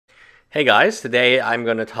Hey guys, today I'm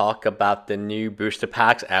going to talk about the new booster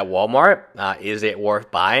packs at Walmart. Is it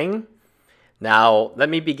worth buying? Now, let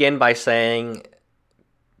me begin by saying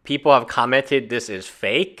people have commented this is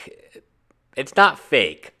fake. It's not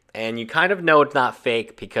fake, and you kind of know it's not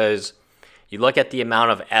fake because you look at the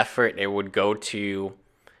amount of effort it would go to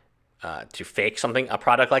fake a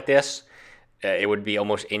product like this. It would be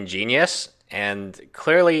almost ingenious, and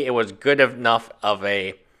clearly it was good enough of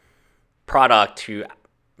a product to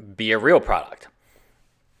be a real product.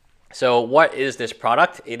 So what is this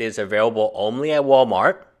product? It is available only at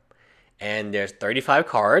Walmart, and there's 35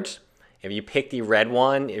 cards. If you pick the red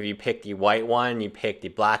one, if you pick the white one, you pick the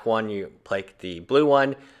black one, you pick the blue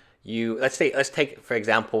one, let's take for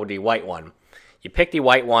example the white one. You pick the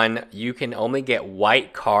white one, you can only get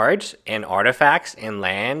white cards and artifacts and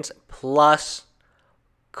lands plus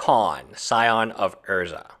Scion of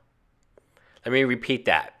Urza. Let me repeat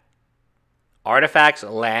that. Artifacts,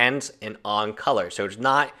 lands, and on color. So it's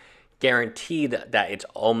not guaranteed that it's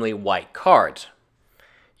only white cards.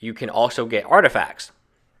 You can also get artifacts.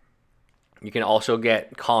 You can also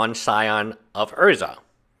get Scion of Urza,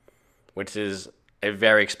 which is a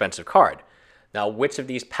very expensive card. Now, which of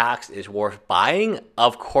these packs is worth buying?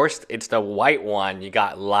 Of course, it's the white one. You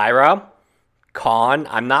got Lyra,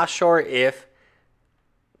 I'm not sure if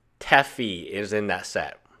Teffy is in that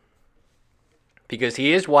set because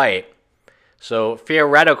he is white. So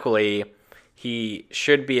theoretically, he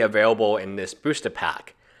should be available in this booster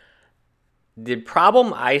pack. The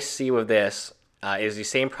problem I see with this is the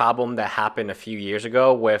same problem that happened a few years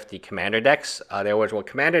ago with the commander decks. There was a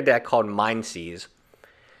commander deck called Mind Seize.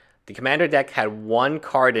 The commander deck had one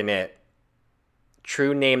card in it,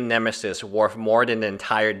 True Name Nemesis, worth more than the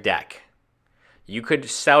entire deck. You could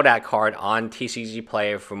sell that card on TCG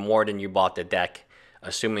Player for more than you bought the deck,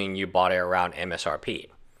 assuming you bought it around MSRP.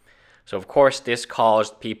 So of course, this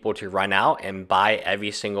caused people to run out and buy every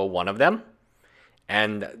single one of them.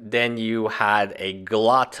 And then you had a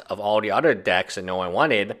glut of all the other decks that no one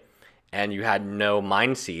wanted, and you had no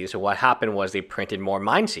Mind Seize. So what happened was they printed more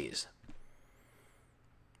Mind Seize.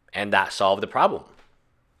 And that solved the problem.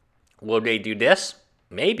 Will they do this?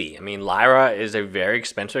 Maybe. I mean, Lyra is a very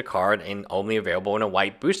expensive card and only available in a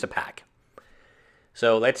white booster pack.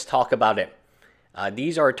 So let's talk about it.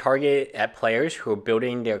 These are targeted at players who are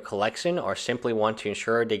building their collection or simply want to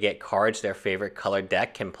ensure they get cards their favorite color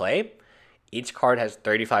deck can play. Each card has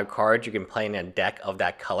 35 cards you can play in a deck of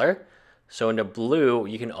that color. So in the blue,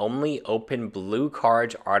 you can only open blue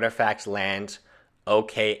cards, artifacts, lands,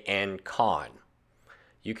 OK, and Con.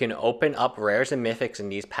 You can open up rares and mythics in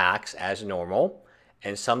these packs as normal,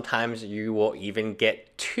 and sometimes you will even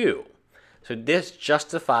get 2. So this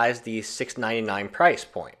justifies the $6.99 price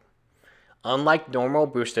point. Unlike normal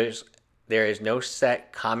boosters, there is no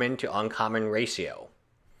set common to uncommon ratio.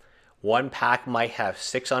 One pack might have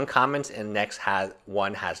 6 uncommons and the next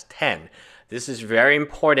one has 10. This is very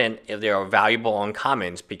important if there are valuable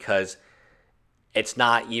uncommons because it's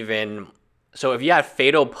not even... So if you have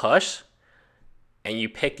Fatal Push and you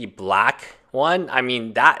pick the black one, I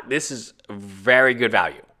mean, this is very good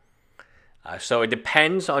value. So it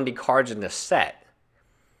depends on the cards in the set.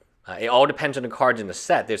 It all depends on the cards in the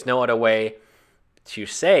set. There's no other way to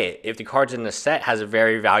say it. If the cards in the set has a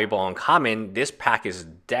very valuable uncommon, this pack is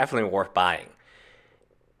definitely worth buying.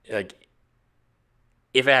 Like,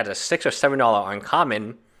 if it has a $6 or $7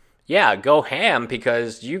 uncommon, yeah, go ham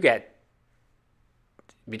because you get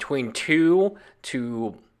between 2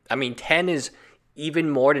 to... I mean, 10 is even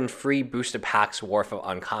more than 3 booster packs worth of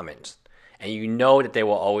uncommons. And you know that they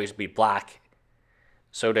will always be black.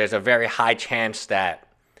 So there's a very high chance that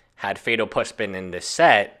had Fatal Push been in this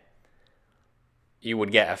set, you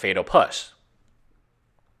would get a Fatal Push.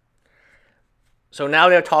 So now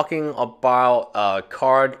they're talking about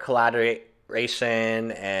card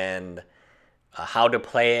collaboration and how to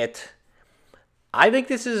play it. I think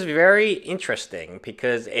this is very interesting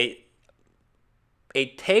because it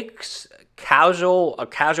takes a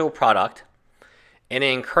casual product and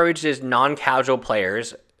it encourages non-casual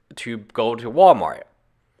players to go to Walmart.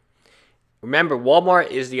 Remember, Walmart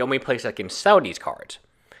is the only place that can sell these cards.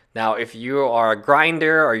 Now, if you are a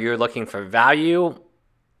grinder or you're looking for value,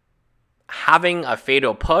 having a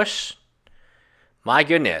Fatal Push, my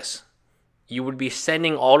goodness, you would be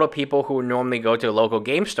sending all the people who would normally go to a local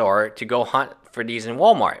game store to go hunt for these in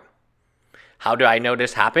Walmart. How do I know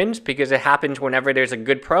this happens? Because it happens whenever there's a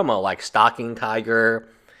good promo, like Stalking Tiger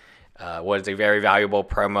was a very valuable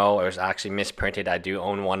promo. It was actually misprinted. I do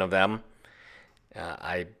own one of them.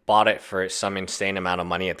 I bought it for some insane amount of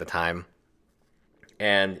money at the time.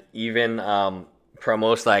 And even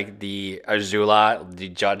promos like the Azula, the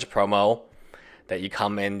Judge promo, that you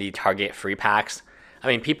come in the Target free packs. I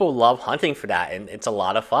mean, people love hunting for that, and it's a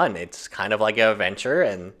lot of fun. It's kind of like an adventure,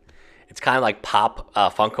 and it's kind of like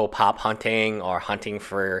Funko Pop hunting or hunting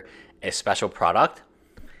for a special product.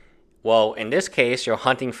 Well, in this case, you're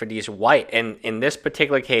hunting for these white, and in this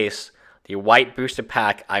particular case, the white booster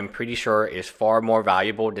pack, I'm pretty sure, is far more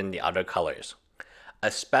valuable than the other colors.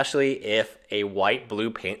 Especially if a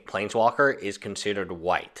white-blue Planeswalker is considered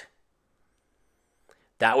white.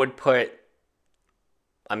 That would put,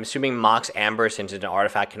 I'm assuming Mox Amber, since it's an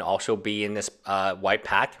artifact, can also be in this white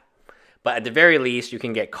pack. But at the very least, you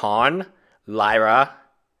can get Karn, Lyra,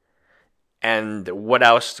 and what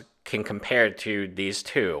else can compare to these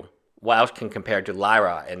two? What else can compare to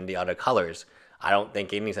Lyra and the other colors? I don't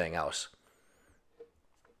think anything else.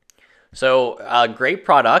 So, great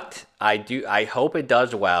product. I hope it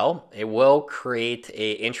does well. It will create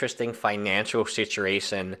a interesting financial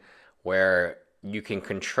situation where you can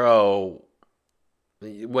control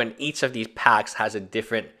when each of these packs has a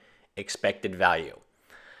different expected value.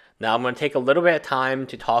 Now, I'm going to take a little bit of time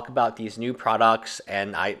to talk about these new products,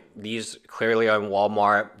 and these clearly are in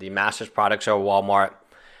Walmart. The Masters products are Walmart.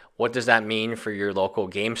 What does that mean for your local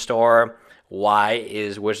game store? Why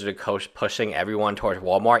is Wizards of the Coast pushing everyone towards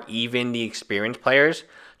Walmart, even the experienced players?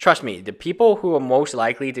 Trust me, the people who are most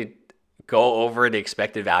likely to go over the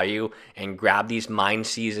expected value and grab these Mind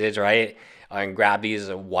Seizes, right? And grab these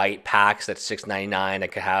white packs that's $6.99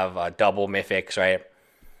 that could have double mythics, right?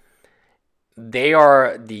 They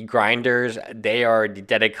are the grinders, they are the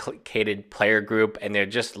dedicated player group, and they're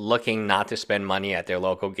just looking not to spend money at their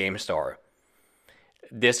local game store.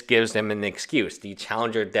 This gives them an excuse. The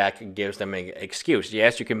Challenger deck gives them an excuse.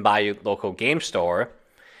 Yes, you can buy your local game store,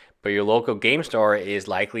 but your local game store is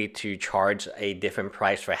likely to charge a different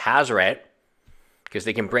price for Hazoret, because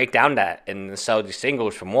they can break down that and sell the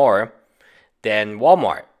singles for more than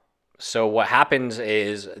Walmart. So what happens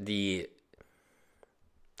is the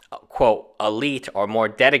quote elite or more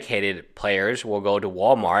dedicated players will go to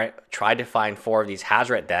Walmart, try to find 4 of these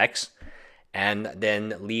Hazoret decks, and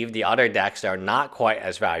then leave the other decks that are not quite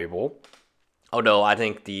as valuable. Although I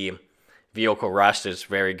think the Vehicle Rust is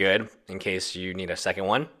very good in case you need a second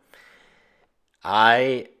one.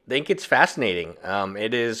 I think it's fascinating.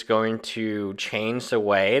 It is going to change the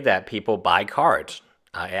way that people buy cards.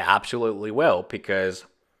 It absolutely will, because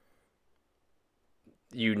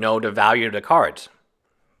you know the value of the cards.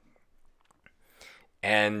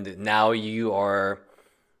 And now you are...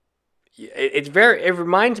 It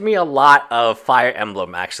reminds me a lot of Fire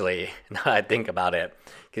Emblem, actually, now that I think about it.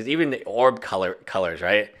 Because even the orb colors,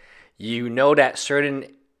 right? You know that certain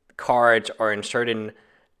cards are in certain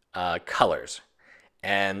colors.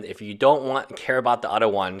 And if you don't care about the other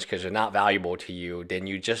ones because they're not valuable to you, then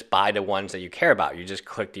you just buy the ones that you care about. You just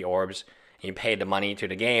click the orbs and you pay the money to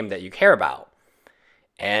the game that you care about.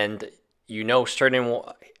 And you know certain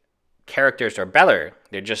characters are better.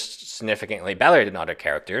 They're just significantly better than other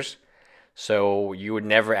characters. So you would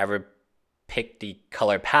never ever pick the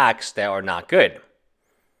color packs that are not good.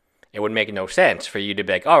 It would make no sense for you to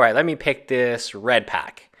be like, all right, let me pick this red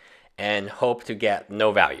pack and hope to get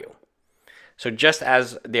no value. So just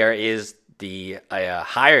as there is the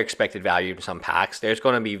higher expected value in some packs, there's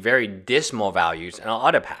going to be very dismal values in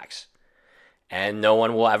other packs. And no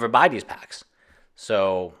one will ever buy these packs.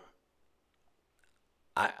 So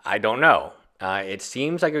I don't know. It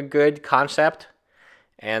seems like a good concept.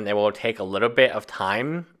 And it will take a little bit of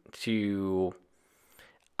time to...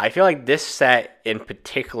 I feel like this set in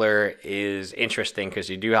particular is interesting because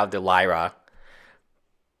you do have the Lyra.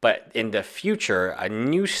 But in the future, a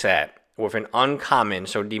new set with an uncommon...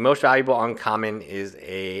 So the most valuable uncommon is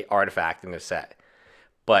a artifact in the set.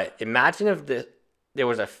 But imagine if there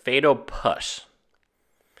was a Fatal Push.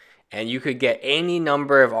 And you could get any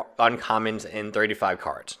number of uncommons in 35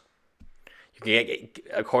 cards. You can get,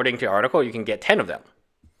 according to the article, you can get 10 of them.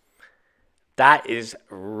 That is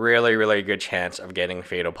really, really good chance of getting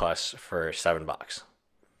Fatal Push for $7.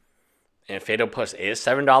 And if Fatal Push is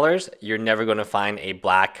 $7, you're never going to find a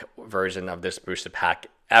black version of this booster pack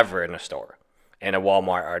ever in a store, in a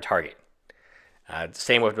Walmart or a Target.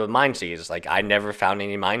 Same with the Mind Seizes. Like, I never found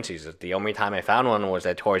any Mind Seizes. The only time I found one was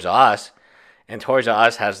at Toys R Us. And Toys R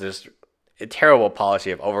Us has this terrible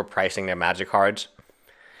policy of overpricing their Magic cards.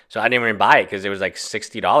 So I didn't even buy it because it was like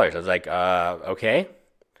 $60. I was like, okay.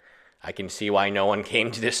 I can see why no one came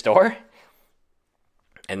to this store.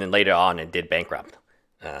 And then later on, it did bankrupt.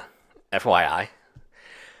 FYI.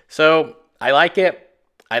 So I like it.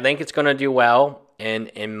 I think it's going to do well. And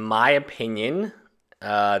in my opinion,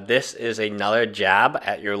 this is another jab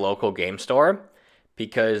at your local game store.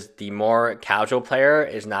 Because the more casual player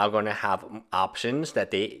is now going to have options that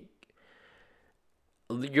they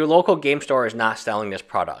your local game store is not selling this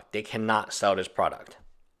product. They cannot sell this product.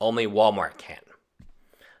 Only Walmart can.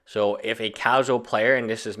 So if a casual player, and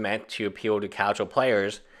this is meant to appeal to casual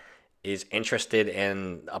players, is interested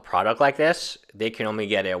in a product like this, they can only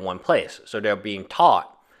get it at one place. So they're being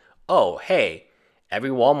taught, oh, hey, every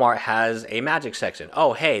Walmart has a Magic section.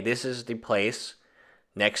 Oh, hey, this is the place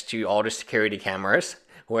next to all the security cameras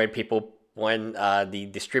where when the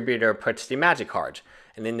distributor puts the Magic cards.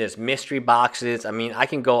 And then there's mystery boxes. I mean, I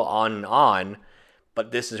can go on and on,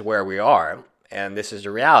 but this is where we are, and this is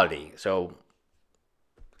the reality. So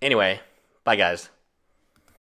anyway, bye guys.